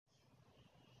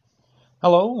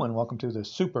Hello and welcome to the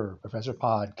Super Professor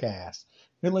Podcast.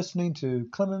 You're listening to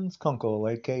Clemens Kunkel,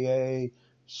 aka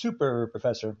Super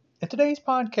Professor, and today's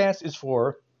podcast is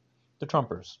for the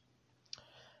Trumpers.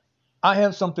 I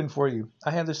have something for you.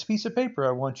 I have this piece of paper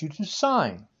I want you to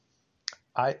sign.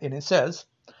 And it says,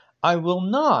 I will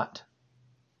not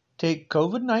take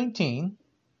COVID-19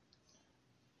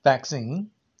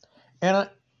 vaccine, and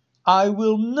I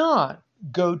will not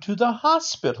go to the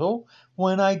hospital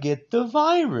when I get the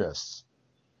virus.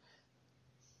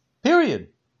 Period.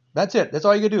 That's it. That's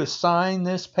all you got to do is sign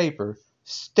this paper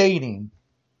stating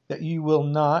that you will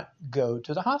not go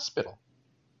to the hospital.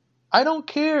 I don't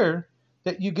care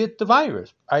that you get the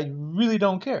virus. I really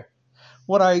don't care.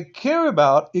 What I care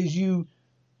about is you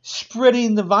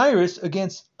spreading the virus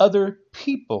against other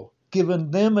people, giving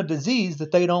them a disease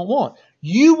that they don't want.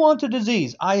 You want a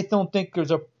disease. I don't think there's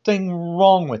a thing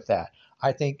wrong with that.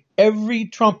 I think every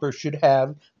Trumper should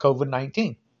have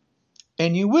COVID-19.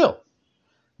 And you will.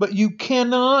 But you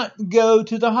cannot go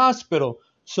to the hospital.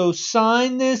 So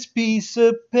sign this piece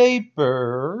of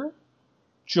paper,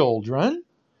 children.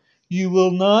 You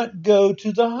will not go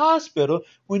to the hospital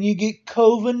when you get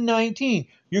COVID-19.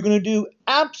 You're going to do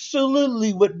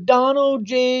absolutely what Donald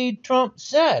J. Trump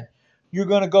said. You're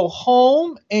going to go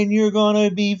home and you're going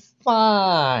to be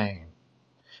fine.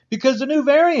 Because the new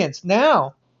variants,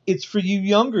 now it's for you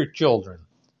younger children.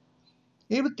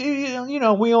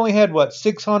 We only had,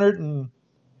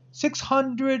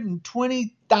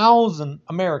 620,000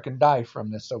 Americans die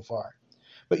from this so far.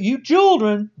 But you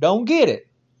children don't get it.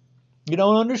 You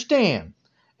don't understand.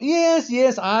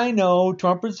 Yes, I know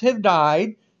Trumpers have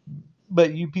died,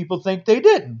 but you people think they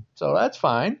didn't. So that's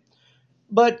fine.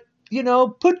 But,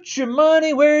 put your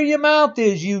money where your mouth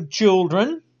is, you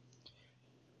children.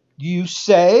 You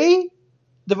say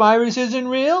the virus isn't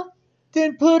real?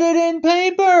 Then put it in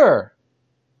paper.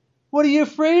 What are you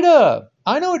afraid of?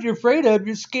 I know what you're afraid of.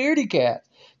 You're scaredy cats.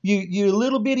 You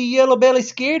little bitty yellow belly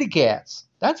scaredy cats.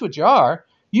 That's what you are.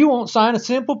 You won't sign a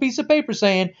simple piece of paper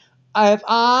saying, if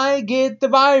I get the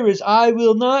virus, I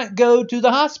will not go to the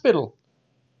hospital.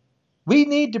 We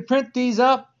need to print these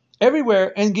up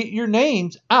everywhere and get your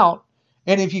names out.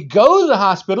 And if you go to the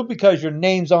hospital because your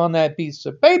name's on that piece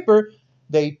of paper,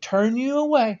 they turn you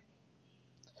away.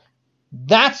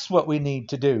 That's what we need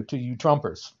to do to you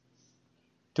Trumpers,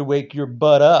 to wake your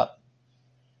butt up.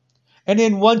 And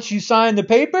then once you sign the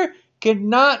paper,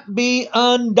 cannot be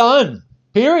undone.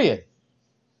 Period.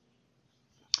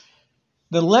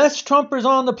 The less Trumpers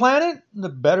on the planet, the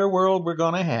better world we're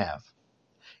going to have.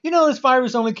 This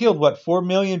virus only killed, 4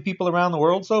 million people around the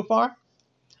world so far?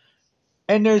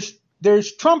 And there's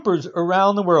Trumpers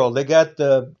around the world. They got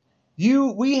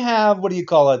we have,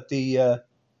 the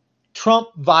Trump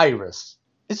virus.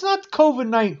 It's not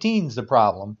COVID-19's the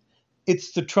problem.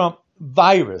 It's the Trump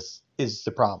virus is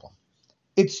the problem.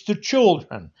 It's the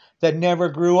children that never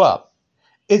grew up.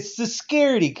 It's the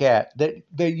scaredy cat that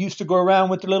used to go around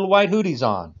with the little white hoodies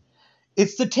on.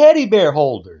 It's the teddy bear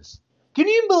holders. Can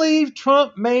you believe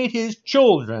Trump made his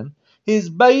children, his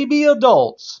baby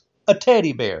adults, a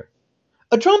teddy bear?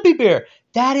 A Trumpy bear.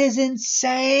 That is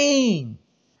insane.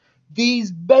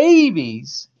 These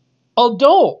babies,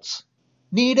 adults,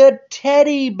 need a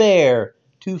teddy bear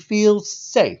to feel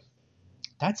safe.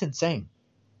 That's insane.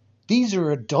 These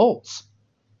are adults.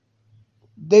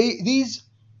 These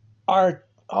are,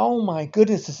 oh my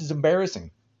goodness, this is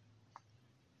embarrassing.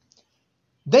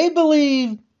 They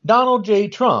believe Donald J.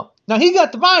 Trump. Now, he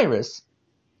got the virus,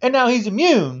 and now he's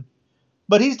immune,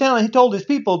 but he told his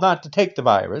people not to take the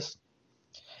virus,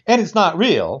 and it's not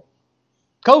real.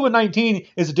 COVID-19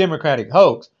 is a Democratic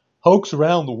hoax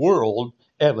around the world,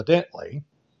 evidently.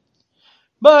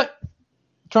 But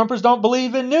Trumpers don't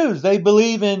believe in news. They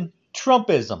believe in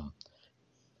Trumpism.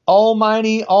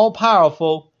 Almighty,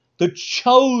 all-powerful, the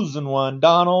chosen one,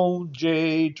 Donald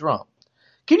J. Trump.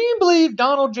 Can you believe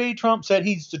Donald J. Trump said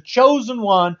he's the chosen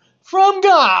one from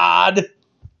God?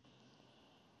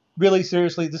 Really,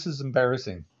 seriously, this is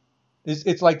embarrassing.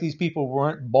 It's like these people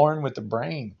weren't born with a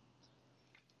brain.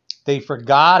 They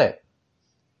forgot it.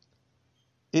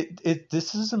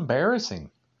 This is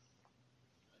embarrassing.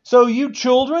 So you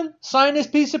children, sign this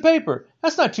piece of paper.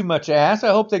 That's not too much to ask. I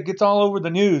hope that gets all over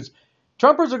the news.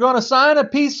 Trumpers are going to sign a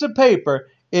piece of paper.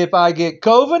 If I get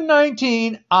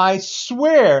COVID-19, I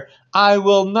swear I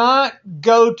will not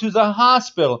go to the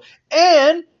hospital.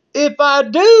 And if I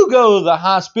do go to the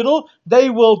hospital, they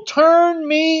will turn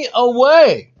me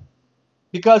away.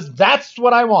 Because that's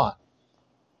what I want.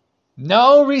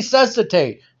 No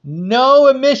resuscitate. No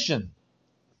admission.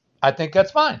 I think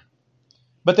that's fine.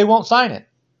 But they won't sign it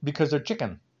because they're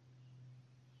chicken.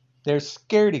 They're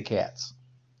scaredy cats.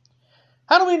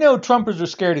 How do we know Trumpers are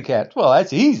scaredy cats? Well,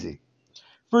 that's easy.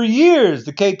 For years,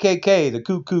 the KKK, the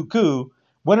Ku,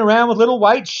 went around with little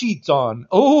white sheets on.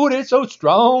 Oh, they're so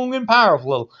strong and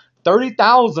powerful.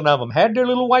 30,000 of them had their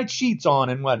little white sheets on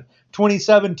in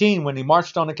 2017 when he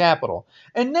marched on the Capitol.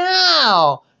 And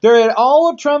now they're at all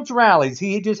of Trump's rallies.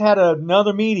 He just had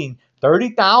another meeting.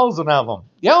 30,000 of them.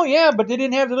 Oh, yeah, but they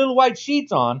didn't have the little white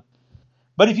sheets on.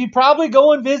 But if you probably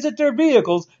go and visit their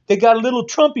vehicles, they got a little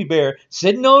Trumpy bear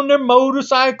sitting on their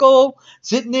motorcycle,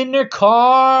 sitting in their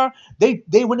car. They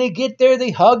when they get there, they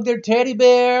hug their teddy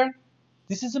bear.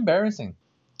 This is embarrassing.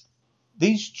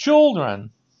 These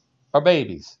children are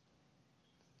babies.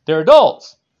 They're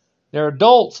adults. They're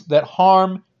adults that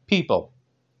harm people.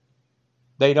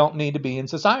 They don't need to be in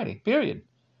society, period.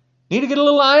 Need to get a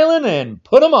little island and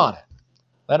put them on it.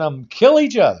 Let them kill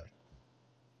each other.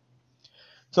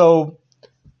 So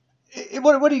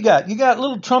what do you got? You got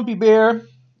little Trumpy bear,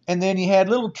 and then you had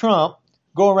little Trump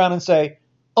go around and say,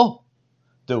 oh,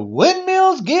 the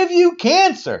windmills give you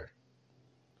cancer.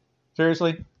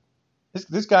 Seriously?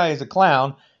 This guy is a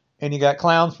clown, and you got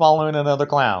clowns following another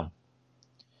clown.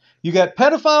 You got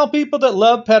pedophile people that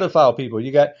love pedophile people.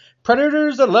 You got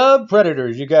predators that love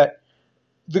predators. You got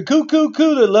the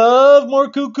cuckoo that love more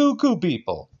cuckoo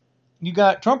people. You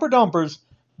got Trumper dumpers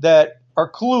that are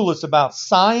clueless about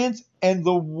science and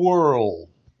the world.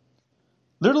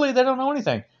 Literally, they don't know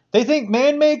anything. They think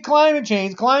man-made climate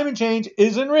change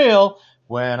isn't real,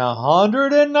 when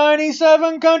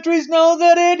 197 countries know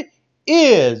that it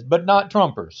is, but not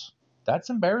Trumpers. That's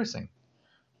embarrassing.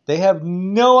 They have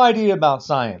no idea about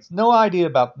science, no idea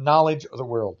about knowledge of the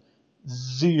world.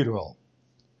 Zero.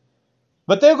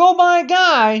 But they'll go by a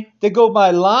guy that go by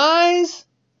lies,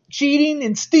 cheating,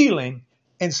 and stealing,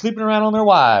 and sleeping around on their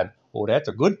wives. Oh, that's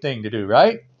a good thing to do,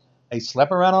 right? They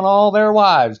slept around on all their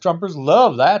wives. Trumpers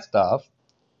love that stuff.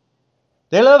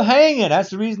 They love hanging.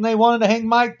 That's the reason they wanted to hang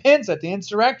Mike Pence at the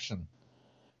insurrection.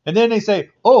 And then they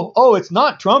say, oh, it's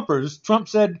not Trumpers. Trump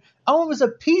said, oh, it was a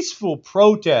peaceful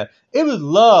protest. It was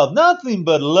love, nothing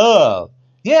but love.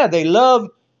 Yeah, they love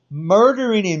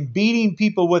murdering and beating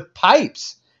people with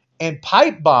pipes and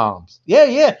pipe bombs.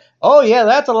 Yeah. Oh, yeah,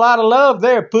 that's a lot of love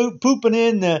there. Pooping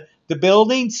in the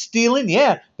building, stealing.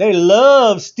 Yeah, they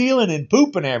love stealing and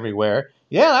pooping everywhere.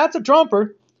 Yeah, that's a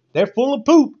Trumper. They're full of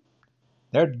poop.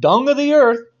 They're dung of the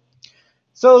earth.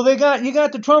 So you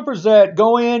got the Trumpers that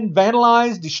go in,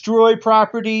 vandalize, destroy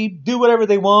property, do whatever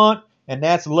they want, and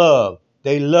that's love.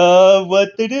 They love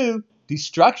what they do.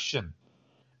 Destruction.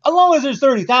 As long as there's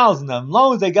 30,000 of them, as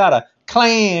long as they got a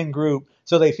clan group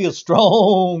so they feel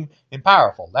strong and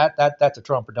powerful. That's a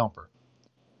Trumper dumper.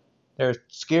 There's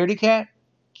scaredy cat,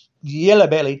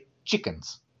 yellow-bellied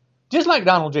chickens. Just like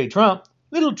Donald J. Trump.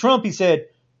 Little Trump, he said,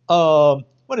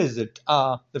 what is it?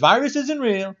 The virus isn't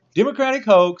real. Democratic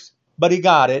hoax. But he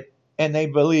got it, and they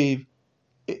believe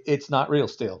it's not real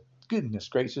still. Goodness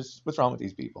gracious, what's wrong with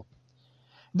these people?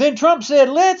 Then Trump said,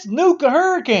 let's nuke a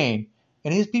hurricane.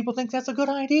 And his people think that's a good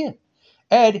idea.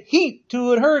 Add heat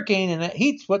to a hurricane, and that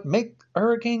heat's what makes a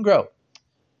hurricane grow.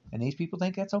 And these people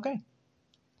think that's okay.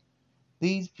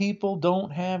 These people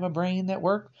don't have a brain that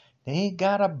works. They ain't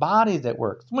got a body that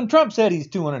works. When Trump said he's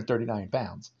 239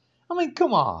 pounds, I mean,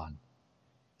 come on.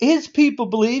 His people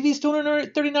believe he's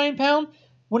 239 pounds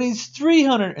when he's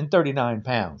 339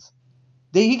 pounds.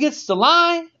 He gets to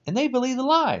lie, and they believe the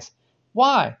lies.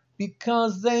 Why?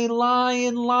 Because they lie,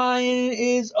 and lying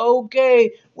is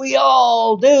okay. We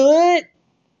all do it.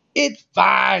 It's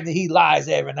fine that he lies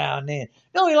every now and then.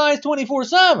 No, he lies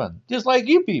 24/7, just like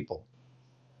you people.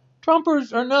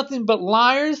 Trumpers are nothing but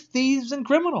liars, thieves, and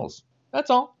criminals. That's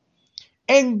all.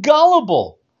 And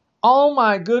gullible. Oh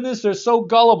my goodness, they're so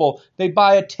gullible. They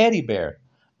buy a teddy bear.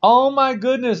 Oh my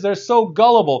goodness, they're so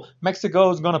gullible.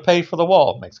 Mexico is going to pay for the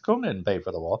wall. Mexico didn't pay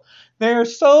for the wall. They're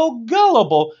so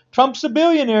gullible. Trump's a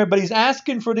billionaire, but he's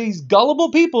asking for these gullible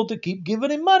people to keep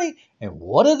giving him money. And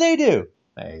what do?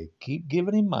 They keep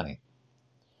giving him money.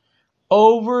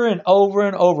 Over and over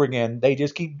and over again, they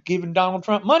just keep giving Donald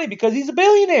Trump money because he's a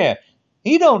billionaire.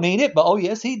 He don't need it, but oh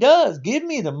yes, he does. Give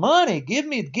me the money. Give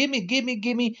me.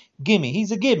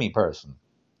 He's a gimme person.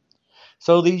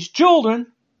 So these children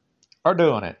are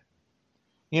doing it.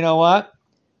 You know what?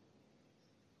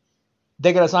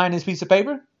 They got to sign this piece of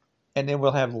paper, and then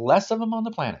we'll have less of them on the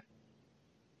planet.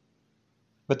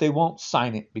 But they won't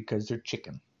sign it because they're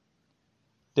chicken.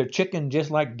 They're chicken just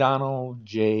like Donald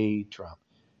J. Trump.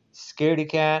 Scaredy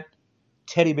cat,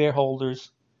 teddy bear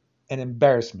holders, an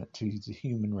embarrassment to the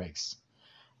human race.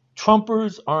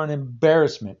 Trumpers are an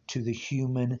embarrassment to the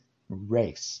human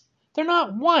race. They're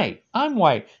not white. I'm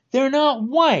white. They're not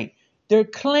white. They're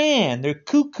Klan. They're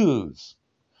cuckoos.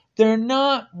 They're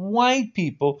not white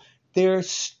people. They're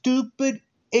stupid,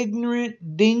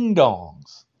 ignorant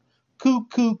ding-dongs.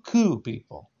 Coo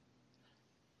people.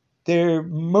 They're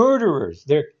murderers.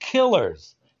 They're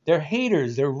killers. They're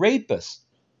haters. They're rapists.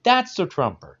 That's the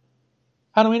Trumper.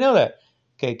 How do we know that?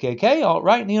 KKK,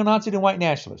 alt-right, neo-Nazi, and white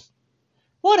nationalists.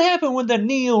 What happened when the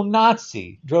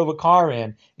neo-Nazi drove a car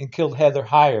in and killed Heather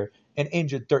Heyer and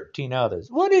injured 13 others?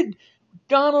 What did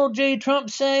Donald J. Trump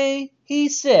say? He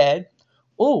said,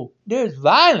 oh, there's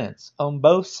violence on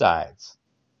both sides.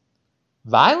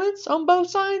 Violence on both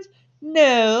sides?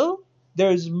 No,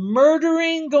 there's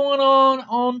murdering going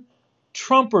on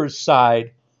Trumper's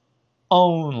side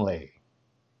only.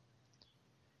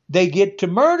 They get to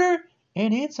murder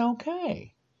and it's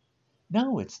okay.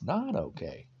 No, it's not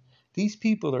okay. These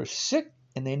people are sick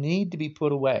and they need to be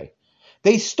put away.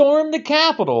 They stormed the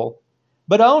Capitol,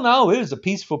 but oh no, it was a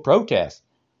peaceful protest.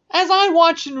 As I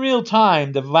watched in real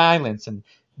time the violence and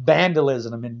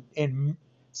vandalism and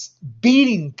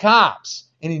beating cops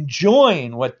and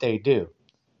enjoying what they do.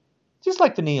 Just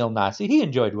like the neo-Nazi, he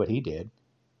enjoyed what he did.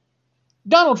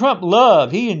 Donald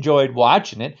Trump he enjoyed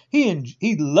watching it.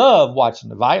 He loved watching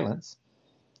the violence.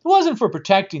 It wasn't for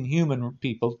protecting human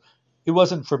people. It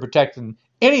wasn't for protecting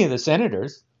any of the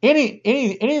senators,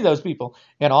 any of those people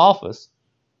in office.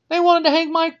 They wanted to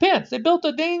hang Mike Pence. They built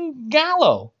a dang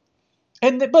gallows.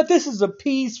 But this is a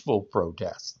peaceful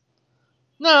protest.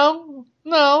 No.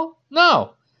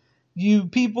 You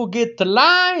people get to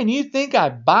lie, and you think I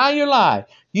buy your lie.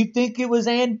 You think it was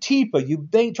Antifa.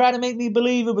 They try to make me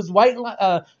believe it was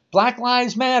Black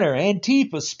Lives Matter.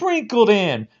 Antifa sprinkled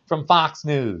in from Fox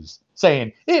News,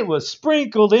 saying it was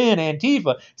sprinkled in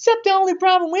Antifa. Except the only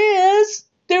problem is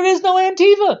there is no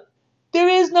Antifa. There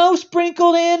is no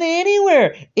sprinkled in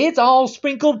anywhere. It's all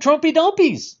sprinkled Trumpy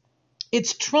dumpies.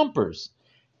 It's Trumpers.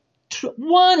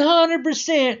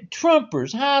 100%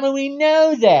 Trumpers. How do we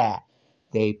know that?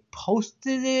 They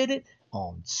posted it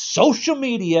on social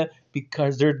media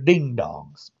because they're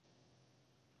ding-dongs.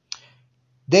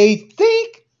 They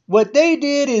think what they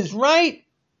did is right,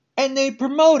 and they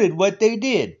promoted what they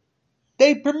did.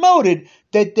 They promoted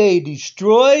that they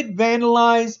destroyed,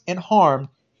 vandalized, and harmed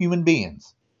human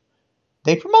beings.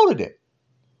 They promoted it.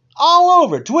 All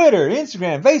over Twitter,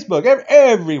 Instagram, Facebook,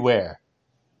 everywhere.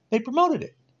 They promoted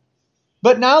it.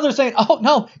 But now they're saying, oh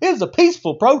no, it was a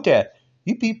peaceful protest.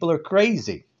 You people are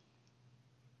crazy.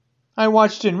 I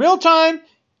watched in real time,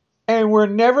 and we're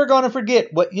never going to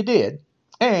forget what you did.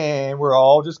 And we're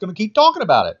all just going to keep talking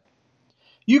about it.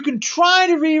 You can try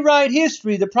to rewrite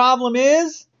history. The problem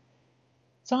is,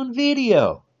 it's on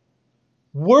video.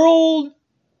 Worldwide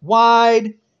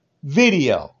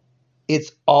video.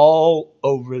 It's all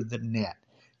over the net.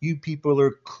 You people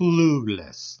are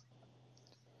clueless.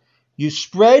 You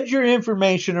spread your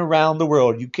information around the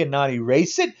world. You cannot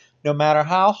erase it, no matter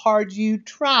how hard you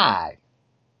try.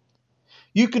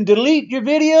 You can delete your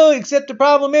video, except the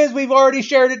problem is we've already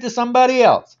shared it to somebody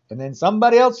else. And then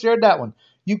somebody else shared that one.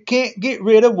 You can't get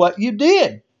rid of what you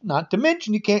did. Not to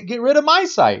mention you can't get rid of my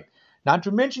site. Not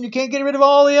to mention you can't get rid of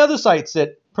all the other sites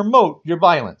that promote your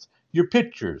violence, your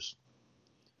pictures.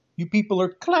 You people are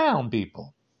clown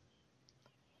people.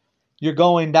 You're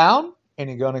going down, and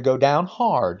you're going to go down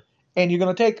hard. And you're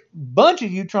going to take a bunch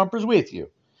of you Trumpers with you.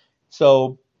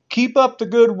 So keep up the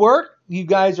good work. You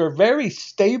guys are very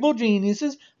stable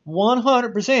geniuses.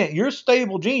 100%. You're a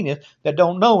stable genius that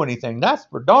don't know anything. That's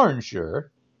for darn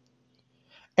sure.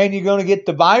 And you're going to get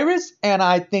the virus. And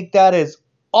I think that is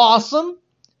awesome.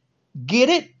 Get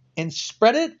it and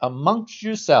spread it amongst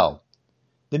yourself.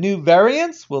 The new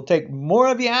variants will take more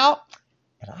of you out.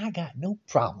 And I got no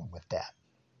problem with that.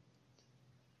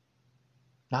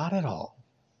 Not at all.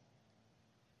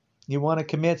 You want to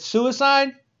commit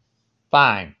suicide?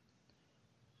 Fine.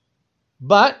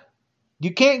 But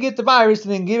you can't get the virus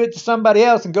and then give it to somebody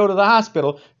else and go to the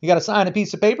hospital. You got to sign a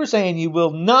piece of paper saying you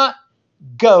will not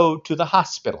go to the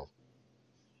hospital.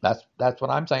 That's what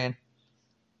I'm saying.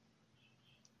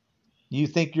 You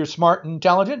think you're smart and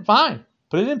intelligent? Fine.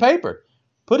 Put it in paper.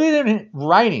 Put it in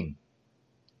writing.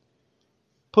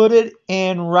 Put it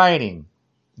in writing,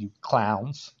 you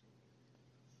clowns.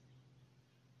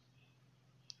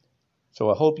 So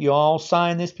I hope you all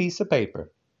sign this piece of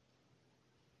paper.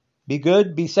 Be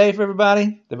good. Be safe,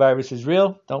 everybody. The virus is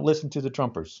real. Don't listen to the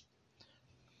Trumpers.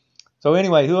 So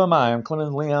anyway, who am I? I'm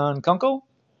Clement Leon Kunkel.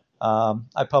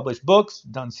 I publish books,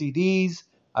 done CDs.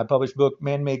 I publish book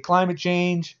Man-Made Climate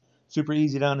Change. Super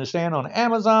easy to understand on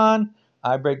Amazon.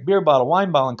 I break beer bottle,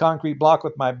 wine bottle, and concrete block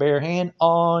with my bare hand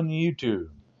on YouTube.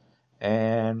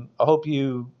 And I hope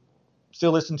you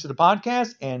still listen to the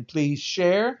podcast. And please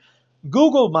share.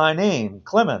 Google my name,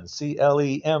 Clemons,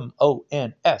 Clemons,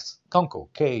 Kunkel,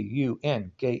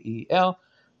 Kunkel.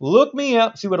 Look me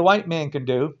up, see what a white man can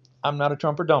do. I'm not a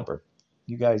Trumper dumper.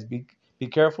 You guys be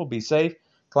careful, be safe.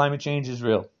 Climate change is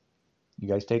real. You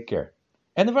guys take care.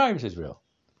 And the virus is real.